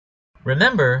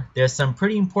Remember, there's some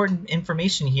pretty important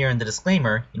information here in the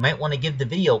disclaimer. You might want to give the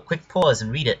video a quick pause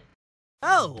and read it.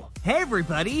 Oh, hey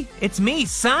everybody, it's me,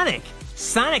 Sonic!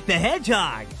 Sonic the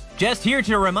Hedgehog! Just here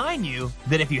to remind you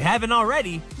that if you haven't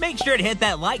already, make sure to hit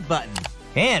that like button.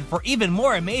 And for even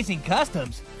more amazing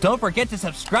customs, don't forget to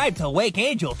subscribe to Wake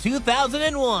Angel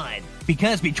 2001!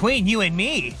 Because between you and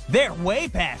me, they're way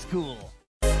past cool!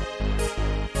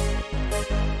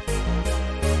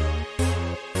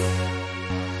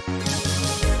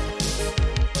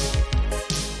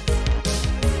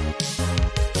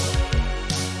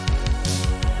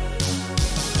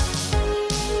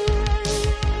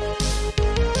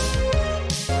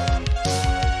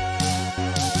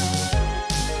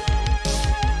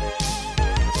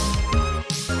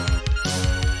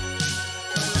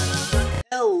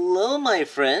 Hello my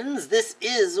friends, this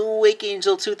is Wake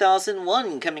Angel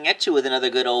 2001 coming at you with another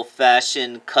good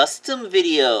old-fashioned custom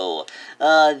video.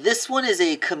 This one is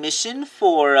a commission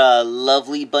for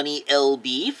Lovely Bunny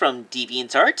LB from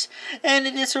DeviantArt, and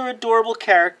it is her adorable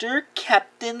character,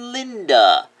 Captain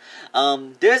Linda.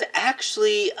 There's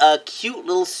actually a cute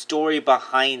little story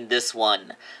behind this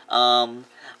one.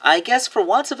 I guess for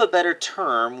want of a better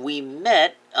term, we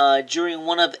met during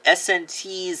one of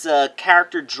SNT's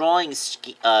character drawing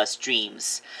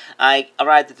streams. I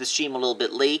arrived at the stream a little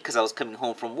bit late because I was coming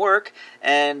home from work,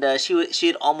 and she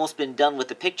had almost been done with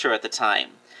the picture at the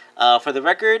time. For the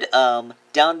record,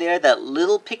 down there, that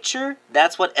little picture,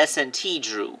 that's what SNT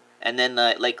drew. And then,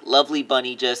 like, Lovely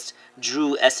Bunny just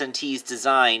drew SNT's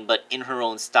design, but in her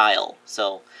own style.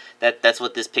 So, that's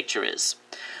what this picture is.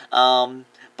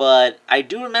 But I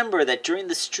do remember that during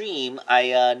the stream,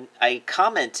 I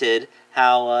commented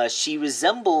how she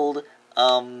resembled,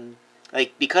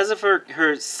 like, because of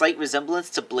her slight resemblance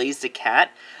to Blaze the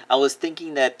Cat, I was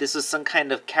thinking that this was some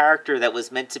kind of character that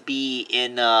was meant to be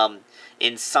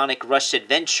in Sonic Rush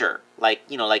Adventure, like,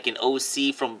 you know, like in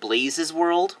OC from Blaze's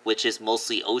world, which is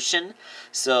mostly ocean.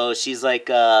 So she's like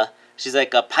a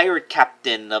pirate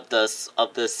captain of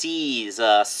the seas,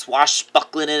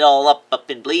 swashbuckling it all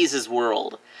up in Blaze's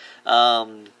world.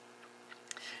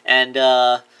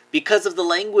 Because of the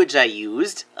language I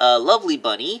used, Lovely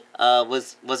Bunny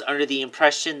was under the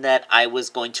impression that I was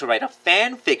going to write a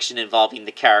fan fiction involving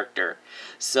the character.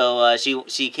 So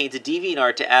she came to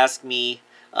DeviantArt to ask me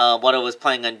what I was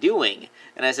planning on doing,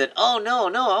 and I said, "Oh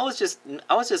no, I was just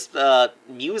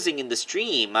musing in the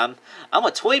stream. I'm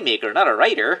a toy maker, not a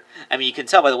writer. I mean, you can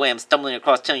tell by the way I'm stumbling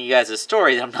across telling you guys a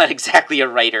story that I'm not exactly a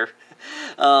writer."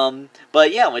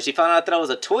 But yeah, when she found out that I was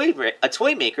a toy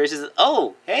maker, she said,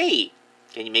 "Oh, hey,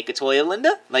 can you make a toy of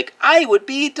Linda?" Like, I would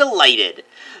be delighted.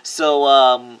 So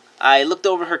I looked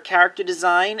over her character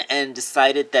design and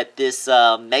decided that this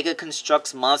Mega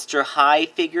Construx Monster High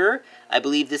figure, I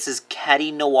believe this is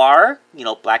Catty Noir, you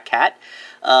know, Black Cat,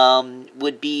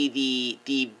 would be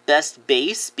the best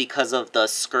base because of the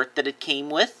skirt that it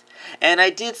came with. And I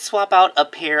did swap out a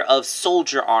pair of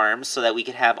soldier arms so that we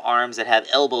could have arms that have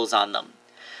elbows on them.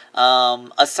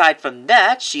 Aside from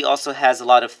that, she also has a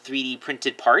lot of 3D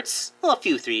printed parts. Well, a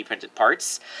few 3D printed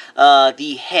parts.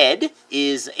 The head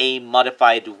is a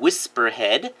modified Whisper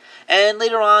head. And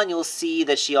later on, you'll see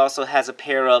that she also has a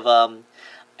pair of,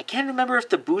 I can't remember if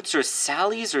the boots are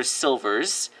Sally's or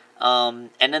Silver's.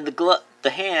 And then the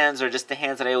hands are just the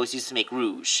hands that I always used to make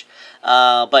Rouge.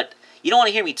 But you don't want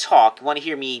to hear me talk, you want to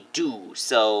hear me do.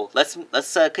 So let's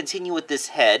continue with this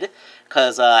head,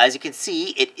 because as you can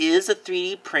see, it is a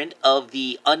 3D print of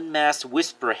the unmasked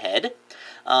Whisper head,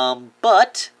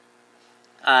 but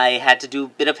I had to do a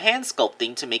bit of hand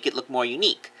sculpting to make it look more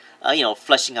unique. You know,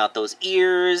 fleshing out those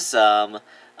ears,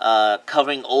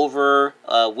 covering over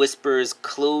Whisper's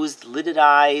closed lidded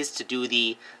eyes to do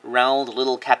the round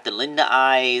little Captain Linda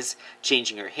eyes,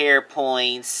 changing her hair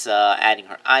points, adding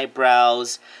her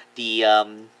eyebrows.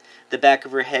 The back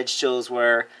of her head shows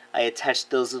where I attached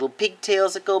those little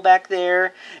pigtails that go back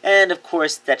there, and of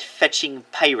course that fetching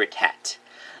pirate hat.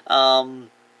 Now,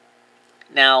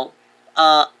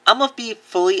 I'm gonna be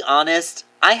fully honest,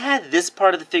 I had this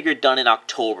part of the figure done in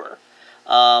October.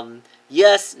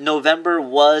 Yes, November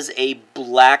was a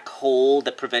black hole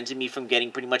that prevented me from getting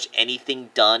pretty much anything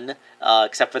done,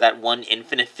 except for that one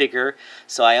Infinite figure.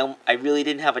 So I really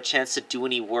didn't have a chance to do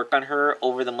any work on her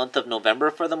over the month of November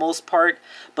for the most part.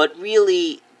 But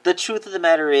really, the truth of the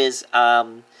matter is,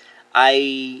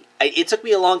 it took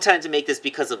me a long time to make this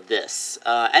because of this.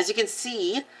 As you can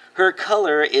see, her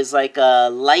color is like a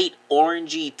light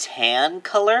orangey tan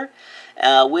color.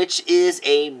 Which is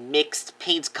a mixed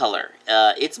paint color.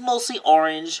 It's mostly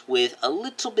orange with a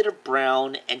little bit of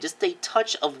brown and just a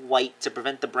touch of white to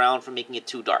prevent the brown from making it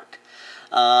too dark.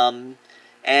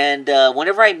 And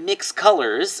whenever I mix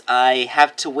colors, I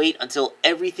have to wait until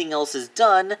everything else is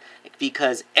done,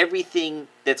 because everything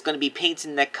that's going to be painted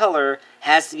in that color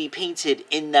has to be painted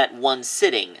in that one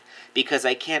sitting, because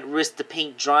I can't risk the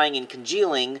paint drying and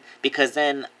congealing, because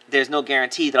then there's no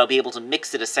guarantee that I'll be able to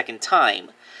mix it a second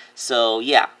time. So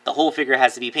yeah, the whole figure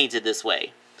has to be painted this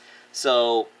way.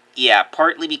 So yeah,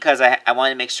 partly because I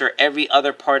wanted to make sure every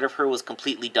other part of her was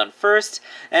completely done first,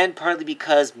 and partly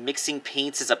because mixing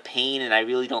paints is a pain and I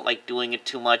really don't like doing it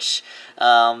too much.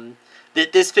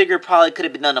 This figure probably could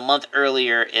have been done a month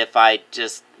earlier if I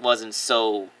just wasn't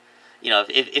so, you know,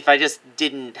 if I just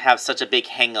didn't have such a big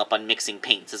hang up on mixing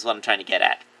paints, is what I'm trying to get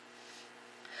at.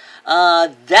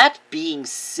 That being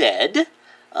said,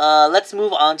 let's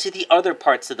move on to the other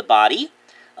parts of the body.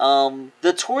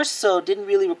 The torso didn't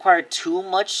really require too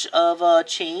much of a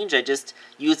change. I just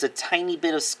used a tiny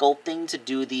bit of sculpting to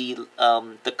do the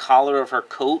collar of her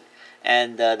coat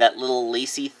and that little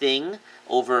lacy thing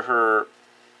over her,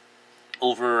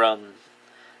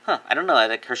 I don't know,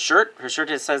 like her shirt. Her shirt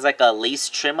has like a lace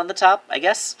trim on the top, I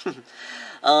guess.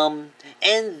 And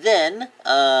then,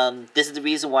 this is the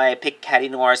reason why I picked Catty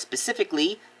Noir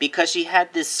specifically, because she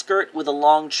had this skirt with a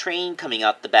long train coming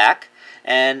out the back,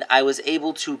 and I was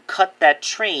able to cut that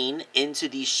train into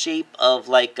the shape of,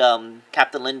 like,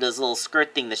 Captain Linda's little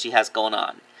skirt thing that she has going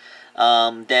on.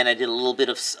 Then I did a little bit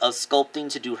of sculpting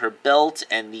to do her belt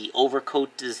and the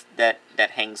overcoat that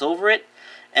hangs over it,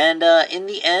 and in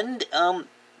the end,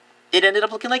 it ended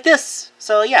up looking like this.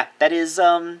 So yeah, that is,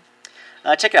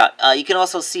 check it out. You can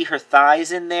also see her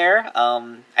thighs in there.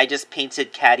 I just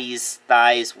painted Catty's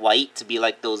thighs white to be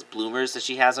like those bloomers that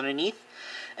she has underneath.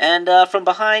 And from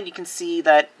behind, you can see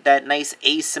that nice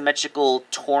asymmetrical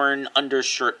torn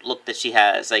undershirt look that she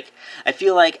has. Like, I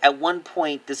feel like at one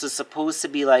point this was supposed to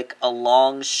be like a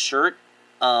long shirt,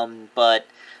 but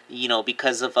you know,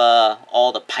 because of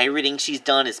all the pirating she's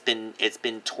done, it's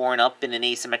been torn up in an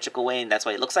asymmetrical way, and that's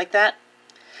why it looks like that.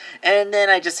 And then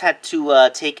I just had to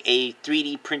take a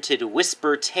 3D printed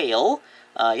Whisper tail.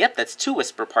 Yep, that's 2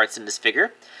 Whisper parts in this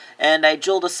figure. And I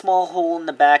drilled a small hole in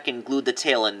the back and glued the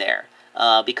tail in there.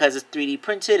 Because it's 3D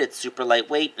printed, it's super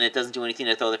lightweight, and it doesn't do anything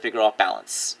to throw the figure off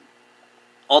balance.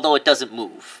 Although it doesn't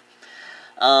move.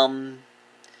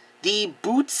 The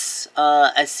boots,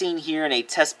 as seen here in a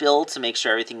test build to make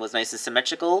sure everything was nice and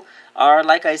symmetrical, are,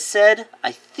 like I said,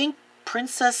 I think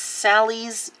Princess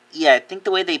Sally's. Yeah, I think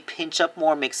the way they pinch up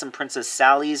more makes them Princess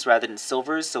Sally's rather than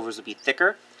Silver's. Silver's would be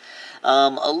thicker.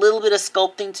 A little bit of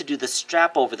sculpting to do the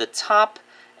strap over the top,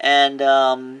 and,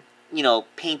 you know,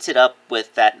 paint it up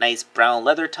with that nice brown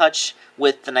leather touch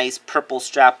with the nice purple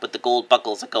strap with the gold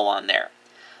buckles that go on there.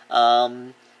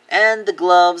 And the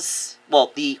gloves,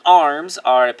 well, the arms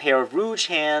are a pair of Rouge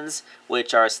hands,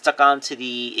 which are stuck onto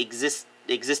the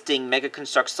existing Mega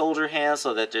Construx soldier hands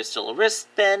so that there's still a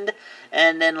wristband,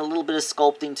 and then a little bit of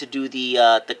sculpting to do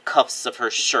the cuffs of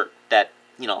her shirt that,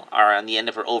 you know, are on the end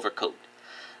of her overcoat.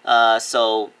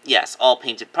 So, yes, all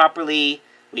painted properly.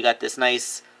 We got this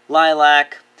nice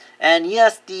lilac. And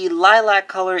yes, the lilac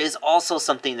color is also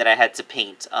something that I had to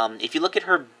paint. If you look at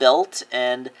her belt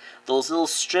and those little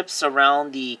strips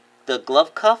around the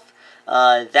glove cuff,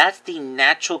 that's the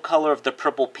natural color of the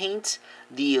purple paint.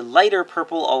 The lighter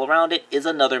purple all around it is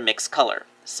another mixed color.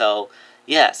 So,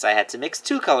 yes, I had to mix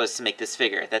 2 colors to make this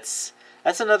figure. That's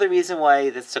another reason why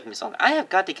this took me so long. I have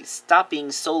got to stop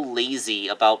being so lazy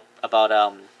about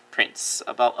prints,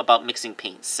 about mixing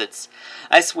paints.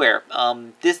 I swear,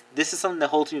 this is something that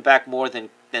holds me back more than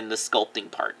the sculpting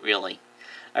part, really.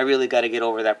 I really got to get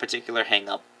over that particular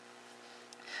hang-up.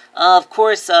 Of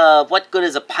course, what good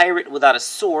is a pirate without a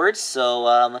sword?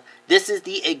 So, this is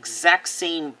the exact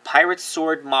same pirate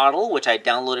sword model, which I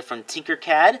downloaded from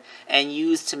Tinkercad and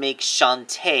used to make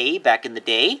Shantae back in the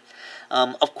day.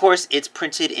 Of course, it's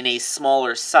printed in a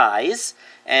smaller size,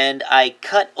 and I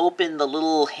cut open the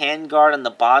little handguard on the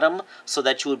bottom so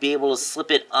that you would be able to slip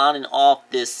it on and off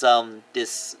this hand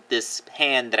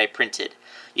that I printed.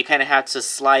 You kind of have to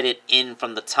slide it in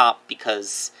from the top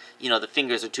because, you know, the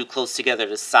fingers are too close together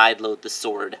to side-load the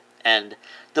sword, and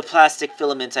the plastic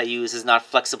filament I use is not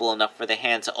flexible enough for the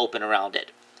hand to open around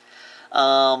it.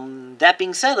 That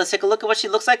being said, let's take a look at what she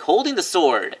looks like holding the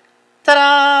sword.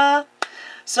 Ta-da!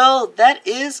 So, that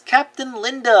is Captain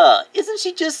Linda. Isn't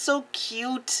she just so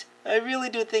cute? I really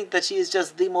do think that she is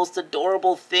just the most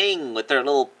adorable thing with her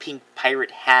little pink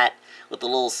pirate hat with the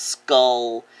little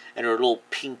skull and her little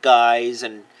pink eyes,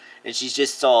 and she's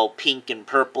just all pink and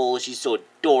purple. She's so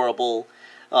adorable.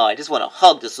 I just want to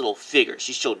hug this little figure.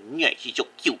 She's so nice. She's so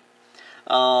cute.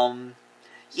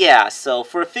 yeah, so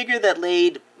for a figure that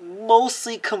laid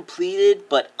mostly completed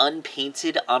but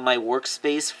unpainted on my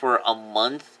workspace for a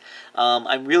month,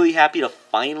 I'm really happy to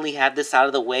finally have this out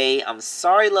of the way. I'm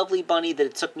sorry, Lovely Bunny, that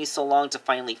it took me so long to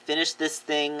finally finish this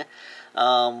thing,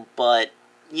 but,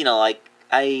 you know, like,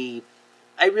 I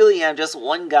really am just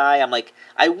one guy. I'm like,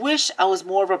 I wish I was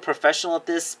more of a professional at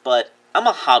this, but I'm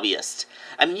a hobbyist.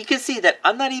 I mean, you can see that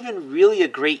I'm not even really a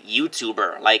great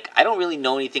YouTuber. Like, I don't really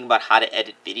know anything about how to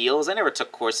edit videos. I never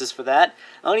took courses for that.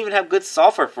 I don't even have good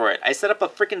software for it. I set up a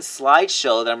freaking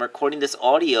slideshow that I'm recording this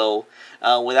audio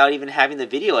without even having the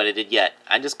video edited yet.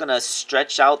 I'm just going to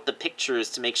stretch out the pictures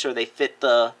to make sure they fit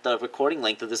the recording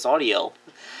length of this audio.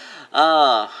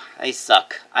 I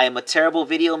suck. I am a terrible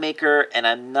video maker, and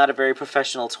I'm not a very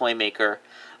professional toy maker.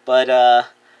 But,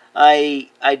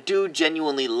 I do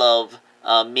genuinely love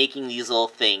making these little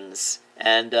things,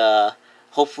 and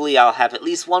hopefully I'll have at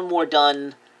least one more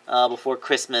done before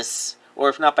Christmas, or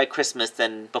if not by Christmas,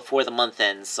 then before the month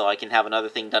ends, so I can have another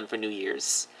thing done for New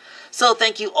Year's. So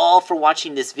thank you all for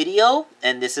watching this video,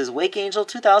 and this is Wake Angel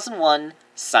 2001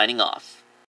 signing off.